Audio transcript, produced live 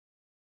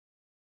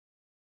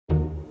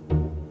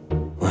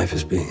life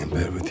is being in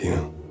bed with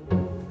you.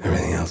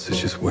 Everything else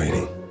is just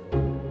waiting.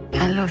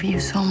 I love you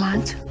so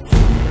much.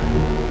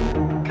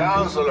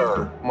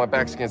 Counselor! My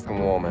back's against the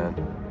wall, man.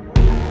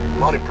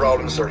 Money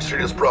problems are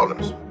serious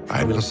problems.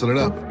 I will set it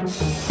up.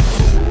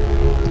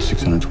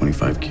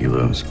 625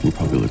 kilos. We're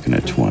probably looking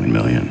at 20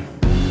 million.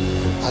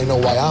 I know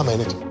why I'm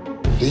in it.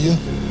 Do you?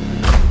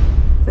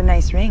 It's a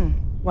nice ring.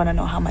 Want to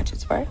know how much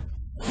it's worth?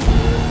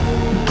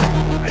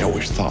 I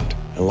always thought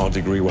a law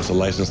degree was a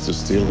license to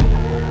steal.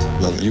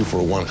 Well, you,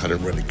 for one,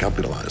 hadn't really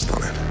capitalized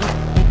on it.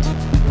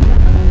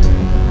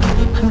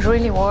 I'm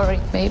really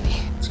worried, baby.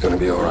 It's gonna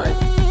be all right.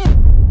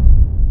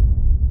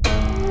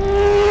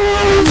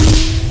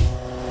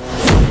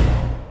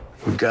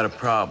 We've got a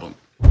problem.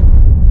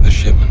 The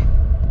shipment,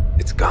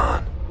 it's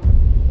gone.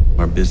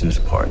 Our business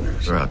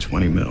partners are out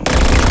 20 mil.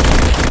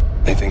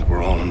 They think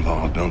we're all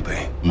involved, don't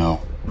they?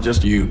 No,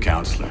 just you,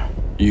 counselor.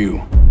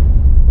 You.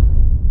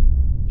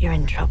 You're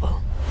in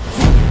trouble.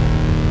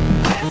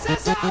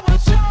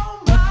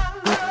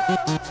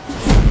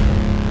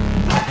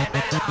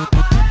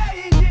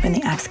 When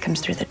the axe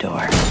comes through the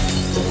door,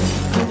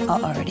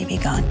 I'll already be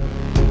gone.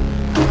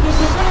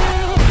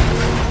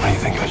 What do you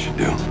think I should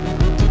do?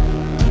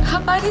 How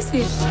bad is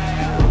it?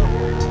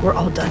 We're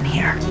all done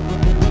here.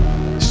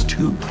 It's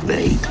too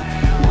late.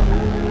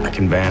 I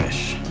can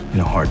vanish in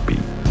a heartbeat.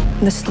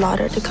 The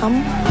slaughter to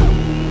come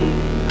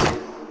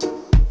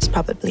is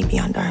probably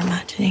beyond our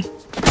imagining.